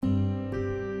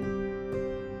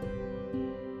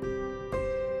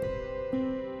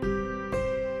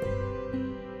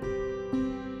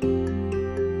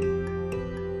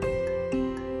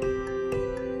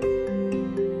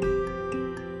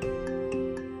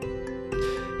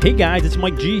Hey guys, it's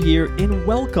Mike G here, and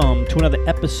welcome to another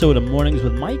episode of Mornings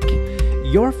with Mike,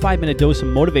 your 5-minute dose of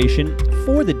motivation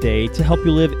for the day to help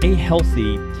you live a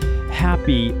healthy,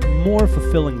 happy, more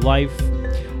fulfilling life.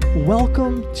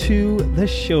 Welcome to the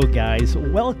show, guys.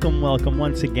 Welcome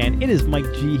once again. It is Mike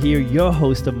G here, your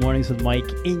host of Mornings with Mike,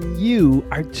 and you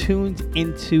are tuned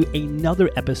into another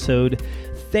episode.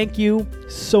 Thank you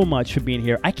so much for being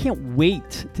here. I can't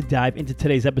wait to dive into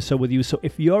today's episode with you. So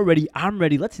if you're ready, I'm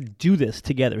ready. Let's do this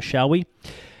together, shall we?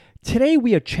 Today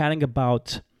we are chatting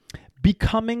about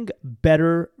becoming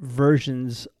better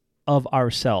versions of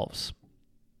ourselves.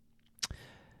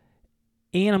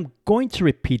 And I'm going to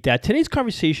repeat that. Today's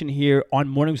conversation here on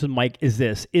Mornings with Mike is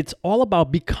this. It's all about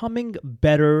becoming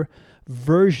better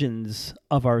versions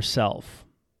of ourselves.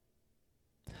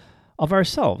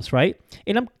 Right?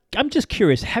 And I'm just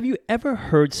curious, have you ever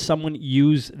heard someone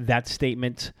use that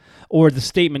statement, or the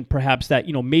statement perhaps that,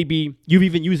 maybe you've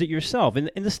even used it yourself?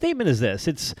 And the statement is this.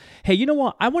 It's, hey, you know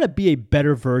what? I want to be a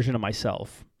better version of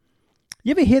myself.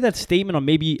 You ever hear that statement, or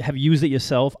maybe have used it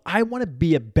yourself? I want to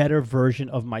be a better version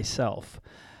of myself.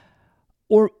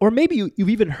 Or maybe you've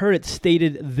even heard it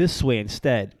stated this way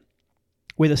instead,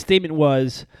 where the statement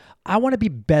was, I want to be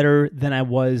better than I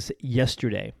was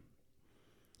yesterday.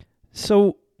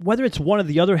 So whether it's one or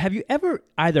the other, have you ever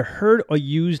either heard or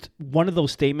used one of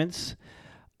those statements?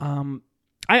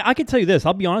 I can tell you this.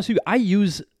 I'll be honest with you. I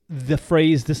use the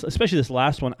phrase, especially this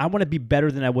last one, I want to be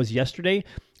better than I was yesterday.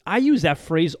 I use that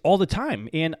phrase all the time.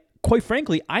 And quite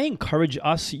frankly, I encourage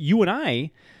us, you and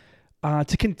I,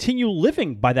 to continue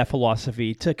living by that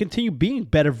philosophy, to continue being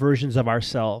better versions of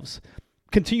ourselves,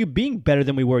 continue being better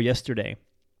than we were yesterday.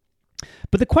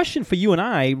 But the question for you and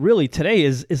I really today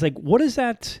is like, what does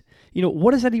that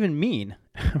even mean,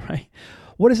 right?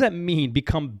 What does that mean,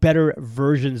 become better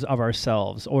versions of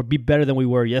ourselves or be better than we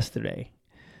were yesterday?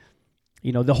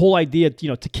 The whole idea,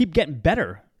 to keep getting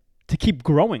better, to keep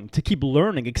growing, to keep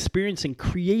learning, experiencing,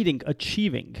 creating,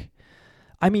 achieving.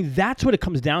 I mean, that's what it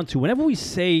comes down to. Whenever we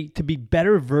say to be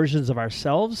better versions of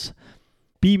ourselves,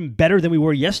 being better than we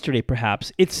were yesterday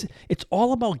perhaps, it's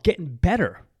all about getting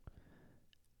better.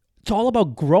 It's all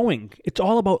about growing. It's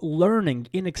all about learning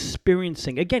and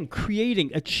experiencing. Again, creating,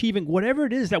 achieving, whatever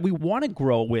it is that we want to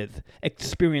grow with,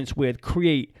 experience with,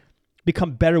 create,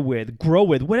 become better with, grow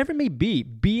with, whatever it may be,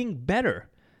 being better,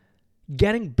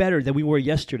 getting better than we were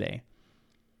yesterday.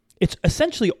 It's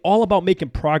essentially all about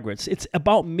making progress. It's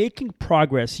about making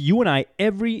progress, you and I,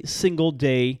 every single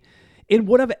day in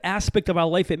whatever aspect of our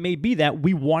life it may be that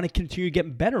we want to continue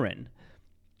getting better in.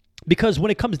 Because when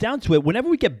it comes down to it, whenever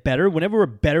we get better, whenever we're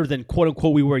better than quote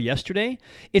unquote we were yesterday,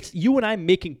 it's you and I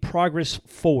making progress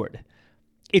forward.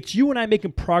 It's you and I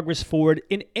making progress forward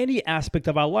in any aspect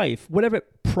of our life, whatever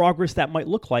progress that might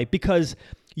look like, because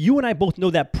you and I both know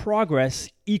that progress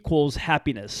equals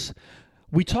happiness.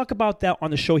 We talk about that on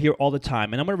the show here all the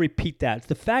time, and I'm going to repeat that. It's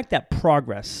the fact that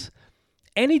progress,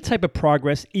 any type of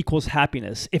progress equals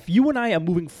happiness. If you and I are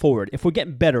moving forward, if we're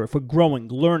getting better, if we're growing,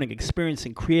 learning,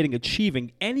 experiencing, creating,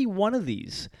 achieving, any one of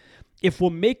these, if we're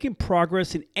making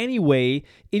progress in any way,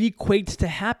 it equates to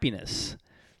happiness.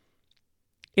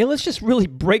 And let's just really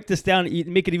break this down and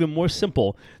make it even more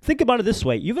simple. Think about it this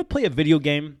way. You ever play a video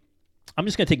game? I'm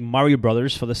just going to take Mario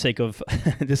Brothers for the sake of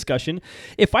discussion.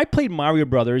 If I played Mario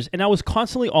Brothers and I was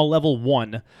constantly on level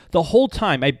 1 the whole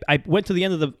time, I went to the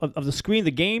end of the screen of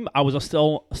the game, I was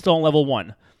still on level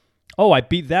 1. Oh, I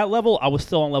beat that level, I was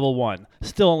still on level 1.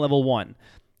 Still on level 1.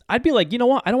 I'd be like, you know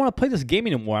what? I don't want to play this game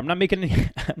anymore. I'm not making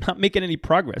any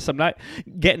progress. I'm not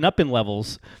getting up in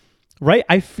levels. Right?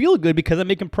 I feel good because I'm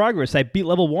making progress. I beat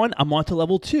level 1, I'm on to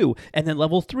level 2, and then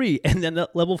level 3, and then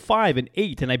level 5 and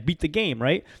 8, and I beat the game,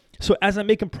 right? So as I'm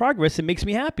making progress, it makes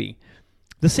me happy.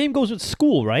 The same goes with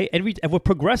school, right? And if we're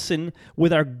progressing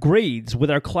with our grades,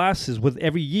 with our classes, with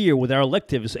every year, with our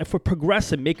electives, if we're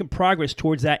progressing, making progress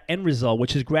towards that end result,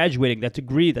 which is graduating, that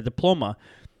degree, that diploma,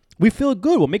 we feel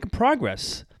good. We're making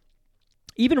progress.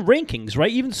 Even rankings,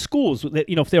 right? Even schools,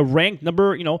 if they're ranked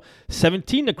number,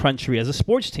 17 in the country as a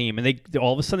sports team, and they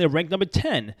all of a sudden they're ranked number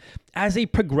 10. As they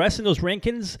progress in those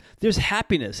rankings, there's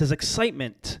happiness, there's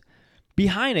excitement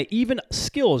behind it. Even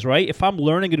skills, right? If I'm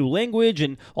learning a new language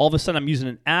and all of a sudden I'm using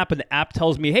an app and the app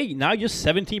tells me, hey, now you're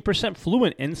 17%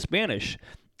 fluent in Spanish.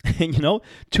 And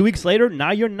 2 weeks later,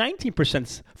 now you're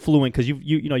 19% fluent because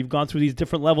you've gone through these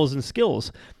different levels and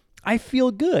skills. I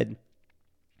feel good.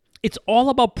 It's all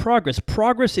about progress.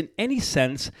 Progress in any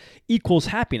sense equals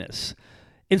happiness.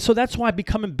 And so that's why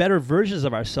becoming better versions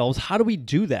of ourselves, how do we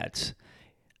do that?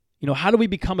 How do we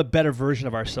become a better version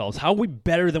of ourselves? How are we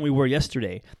better than we were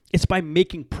yesterday? It's by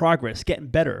making progress, getting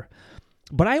better.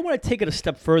 But I want to take it a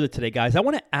step further today, guys. I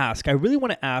really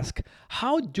want to ask,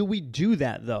 how do we do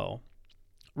that though?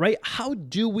 Right? How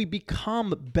do we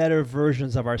become better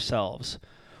versions of ourselves?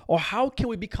 Or how can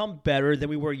we become better than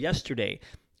we were yesterday?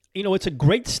 It's a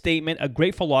great statement, a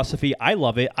great philosophy. I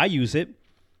love it. I use it.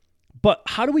 But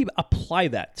how do we apply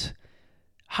that?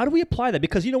 How do we apply that?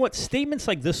 Because you know what? Statements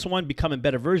like this one, becoming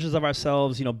better versions of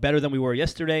ourselves, better than we were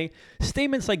yesterday.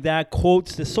 Statements like that,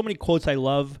 quotes, there's so many quotes I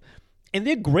love, and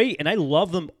they're great, and I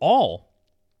love them all.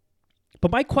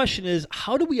 But my question is,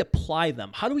 how do we apply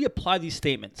them? How do we apply these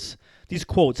statements, these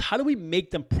quotes? How do we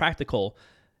make them practical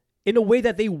in a way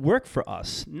that they work for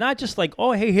us? Not just like,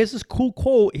 oh, hey, here's this cool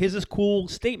quote, here's this cool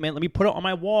statement, let me put it on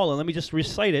my wall and let me just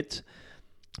recite it.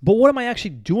 But what am I actually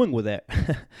doing with it,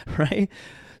 right?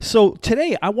 So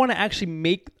today, I want to actually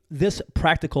make this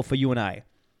practical for you and I.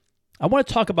 I want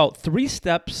to talk about 3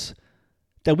 steps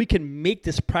that we can make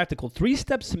this practical. 3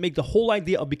 steps to make the whole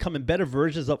idea of becoming better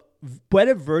versions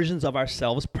of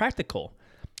ourselves practical,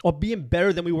 or being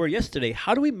better than we were yesterday.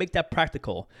 How do we make that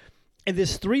practical? And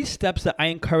there's 3 steps that I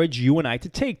encourage you and I to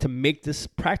take to make this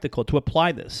practical, to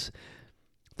apply this.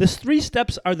 These 3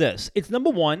 steps are this. It's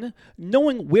number 1,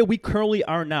 knowing where we currently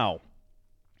are now.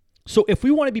 So if we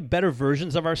want to be better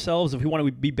versions of ourselves, if we want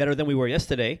to be better than we were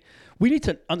yesterday, we need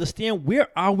to understand, where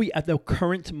are we at the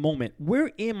current moment?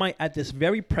 Where am I at this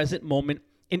very present moment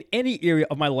in any area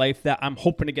of my life that I'm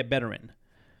hoping to get better in,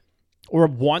 or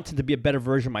wanting to be a better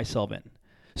version of myself in?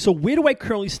 So where do I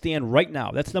currently stand right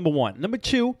now? That's number 1. Number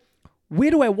 2,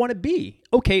 where do I want to be?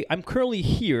 Okay, I'm currently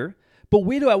here, but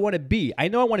where do I want to be? I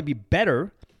know I want to be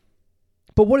better,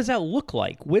 but what does that look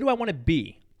like? Where do I want to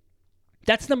be?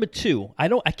 That's number 2.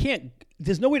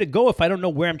 There's no way to go if I don't know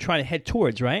where I'm trying to head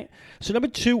towards, right? So number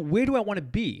 2, where do I want to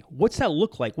be? What's that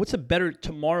look like? What's a better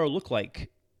tomorrow look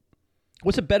like?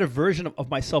 What's a better version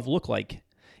of myself look like?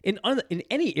 In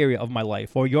any area of my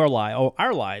life, or your life, or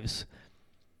our lives,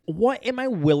 what am I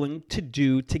willing to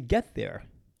do to get there?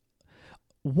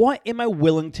 What am I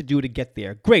willing to do to get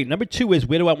there? Great. Number 2 is,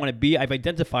 where do I want to be? I've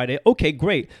identified it. Okay,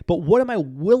 great. But what am I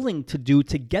willing to do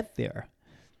to get there?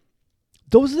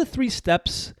 Those are the 3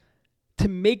 steps to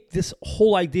make this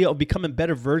whole idea of becoming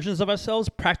better versions of ourselves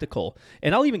practical.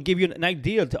 And I'll even give you an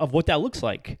idea of what that looks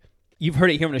like. You've heard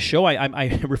it here on the show.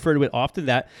 I refer to it often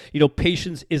that,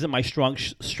 patience isn't my strong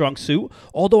suit,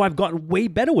 although I've gotten way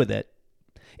better with it.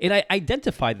 And I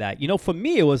identified that. For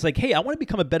me, it was like, hey, I want to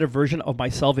become a better version of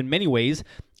myself in many ways.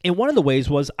 And one of the ways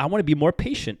was I want to be more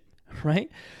patient, right?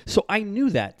 So I knew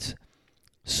that.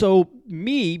 So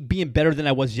me being better than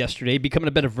I was yesterday, becoming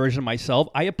a better version of myself,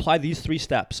 I applied these 3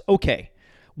 steps. Okay,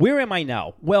 where am I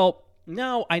now? Well,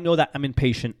 now I know that I'm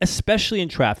impatient, especially in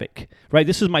traffic, right?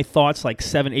 This is my thoughts like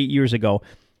 7-8 years ago.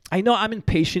 I know I'm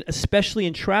impatient, especially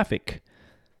in traffic.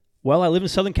 Well, I live in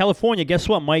Southern California. Guess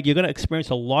what, Mike? You're going to experience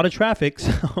a lot of traffic,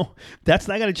 so that's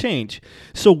not going to change.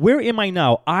 So where am I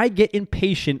now? I get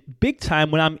impatient big time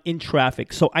when I'm in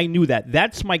traffic. So I knew that.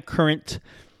 That's my current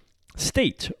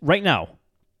state right now.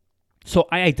 So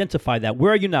I identified that.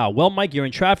 Where are you now? Well, Mike, you're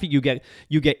in traffic. You get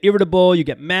irritable. You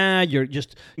get mad. You're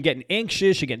getting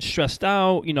anxious. You're getting stressed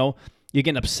out. You're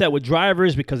getting upset with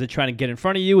drivers because they're trying to get in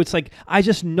front of you. It's like, I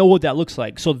just know what that looks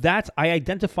like. So I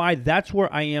identified that's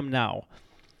where I am now.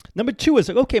 Number 2 is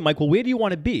like, okay, Michael, where do you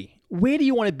want to be? Where do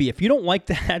you want to be? If you don't like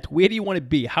that, where do you want to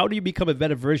be? How do you become a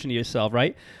better version of yourself,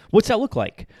 right? What's that look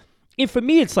like? And for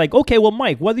me, it's like, okay, well,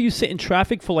 Mike, whether you sit in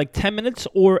traffic for like 10 minutes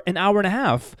or an hour and a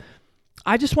half,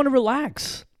 I just want to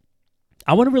relax.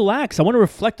 I want to relax. I want to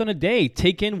reflect on a day,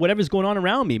 take in whatever's going on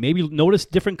around me. Maybe notice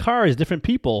different cars, different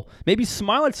people. Maybe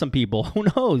smile at some people. Who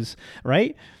knows,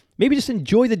 right? Maybe just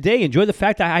enjoy the day. Enjoy the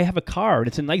fact that I have a car and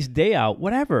it's a nice day out.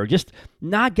 Whatever. Just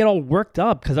not get all worked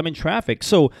up because I'm in traffic.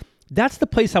 So that's the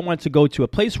place I wanted to go to, a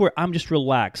place where I'm just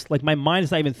relaxed. Like my mind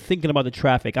is not even thinking about the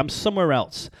traffic. I'm somewhere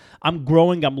else. I'm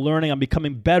growing. I'm learning. I'm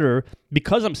becoming better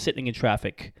because I'm sitting in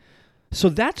traffic. So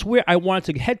that's where I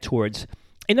wanted to head towards.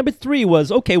 And number 3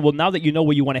 was, okay, well, now that you know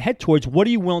where you want to head towards, what are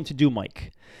you willing to do,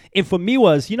 Mike? And for me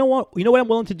was, you know what I'm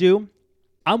willing to do?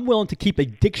 I'm willing to keep a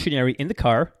dictionary in the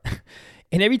car.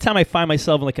 And every time I find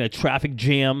myself in a traffic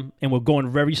jam and we're going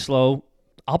very slow,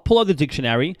 I'll pull out the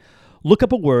dictionary, look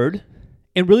up a word,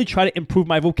 and really try to improve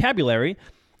my vocabulary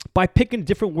by picking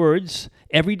different words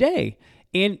every day.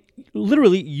 And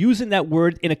literally using that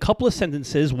word in a couple of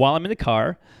sentences while I'm in the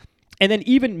car. And then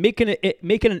even making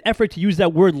an effort to use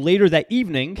that word later that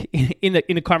evening in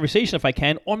a conversation if I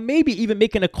can, or maybe even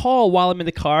making a call while I'm in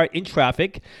the car in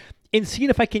traffic and seeing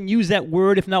if I can use that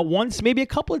word, if not once, maybe a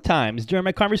couple of times during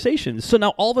my conversations. So now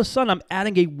all of a sudden I'm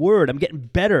adding a word. I'm getting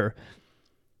better.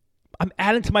 I'm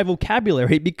adding to my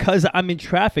vocabulary because I'm in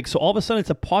traffic. So all of a sudden it's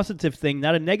a positive thing,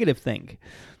 not a negative thing.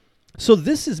 So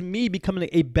this is me becoming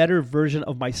a better version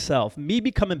of myself, me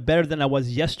becoming better than I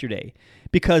was yesterday.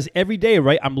 Because every day,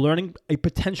 right, I'm learning a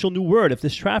potential new word if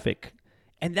there's traffic.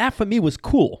 And that for me was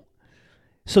cool.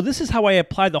 So this is how I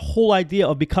apply the whole idea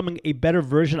of becoming a better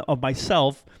version of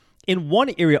myself in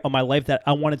one area of my life that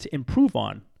I wanted to improve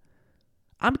on.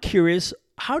 I'm curious,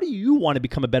 how do you want to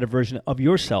become a better version of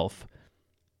yourself?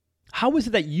 How is it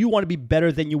that you want to be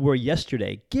better than you were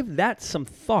yesterday? Give that some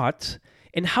thought,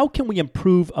 and how can we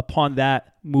improve upon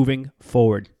that moving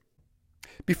forward?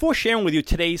 Before sharing with you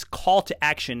today's call to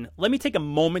action, let me take a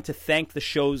moment to thank the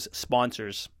show's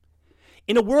sponsors.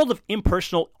 In a world of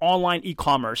impersonal online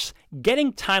e-commerce,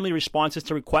 getting timely responses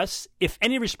to requests, if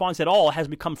any response at all, has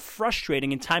become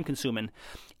frustrating and time-consuming.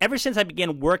 Ever since I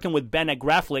began working with Ben at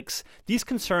Graflix, these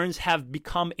concerns have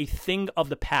become a thing of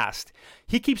the past.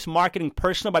 He keeps marketing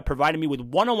personal by providing me with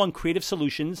one-on-one creative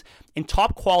solutions and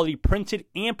top-quality printed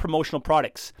and promotional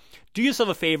products. Do yourself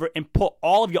a favor and put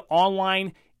all of your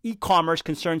online e-commerce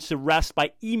concerns to rest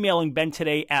by emailing Ben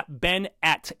today at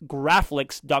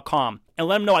ben@graflix.com and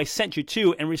let him know I sent you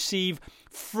to, and receive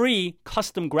free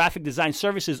custom graphic design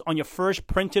services on your first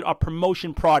printed or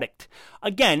promotion product.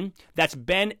 Again, that's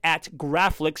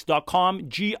ben@graflix.com,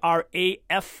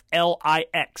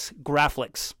 Graflix,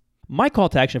 Graflix. My call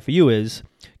to action for you is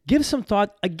give some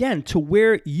thought again to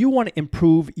where you want to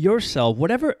improve yourself,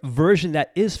 whatever version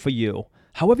that is for you,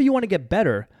 however you want to get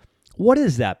better. What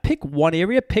is that? Pick one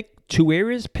area, pick two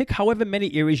areas, pick however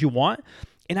many areas you want.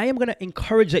 And I am going to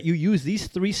encourage that you use these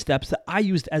 3 steps that I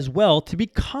used as well to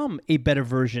become a better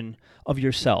version of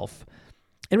yourself.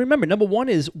 And remember, number 1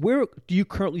 is, where do you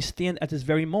currently stand at this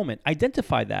very moment?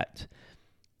 Identify that.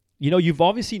 You've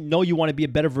obviously know you want to be a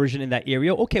better version in that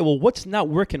area. Okay, well, what's not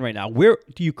working right now? Where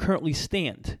do you currently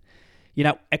stand? You're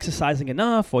not exercising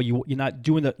enough, or you're not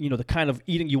doing the kind of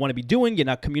eating you want to be doing. You're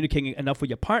not communicating enough with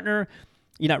your partner.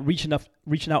 You're not reaching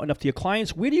out enough to your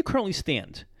clients. Where do you currently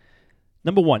stand?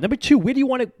 Number 1. Number 2, where do you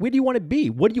want to be?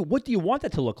 What do you want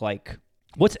that to look like?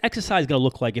 What's exercise going to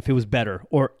look like if it was better,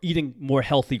 or eating more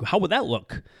healthy? How would that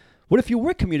look? What if you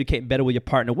were communicating better with your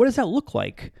partner? What does that look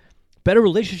like? Better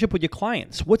relationship with your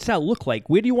clients. What's that look like?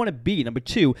 Where do you want to be? Number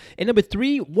 2. And number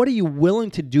 3, what are you willing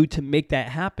to do to make that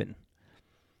happen?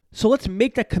 So let's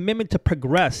make that commitment to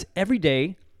progress every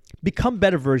day, become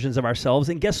better versions of ourselves.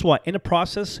 And guess what? In the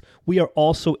process, we are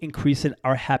also increasing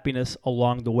our happiness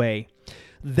along the way.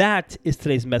 That is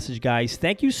today's message, guys.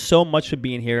 Thank you so much for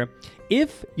being here.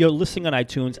 If you're listening on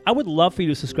iTunes, I would love for you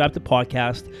to subscribe to the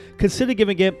podcast. Consider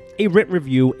giving it a written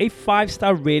review, a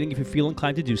 5-star rating if you feel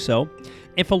inclined to do so.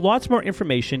 And for lots more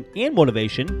information and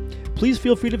motivation, please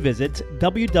feel free to visit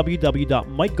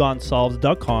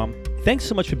www.mikegonsalves.com. Thanks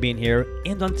so much for being here.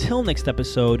 And until next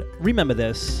episode, remember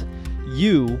this: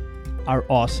 you are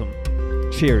awesome.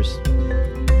 Cheers.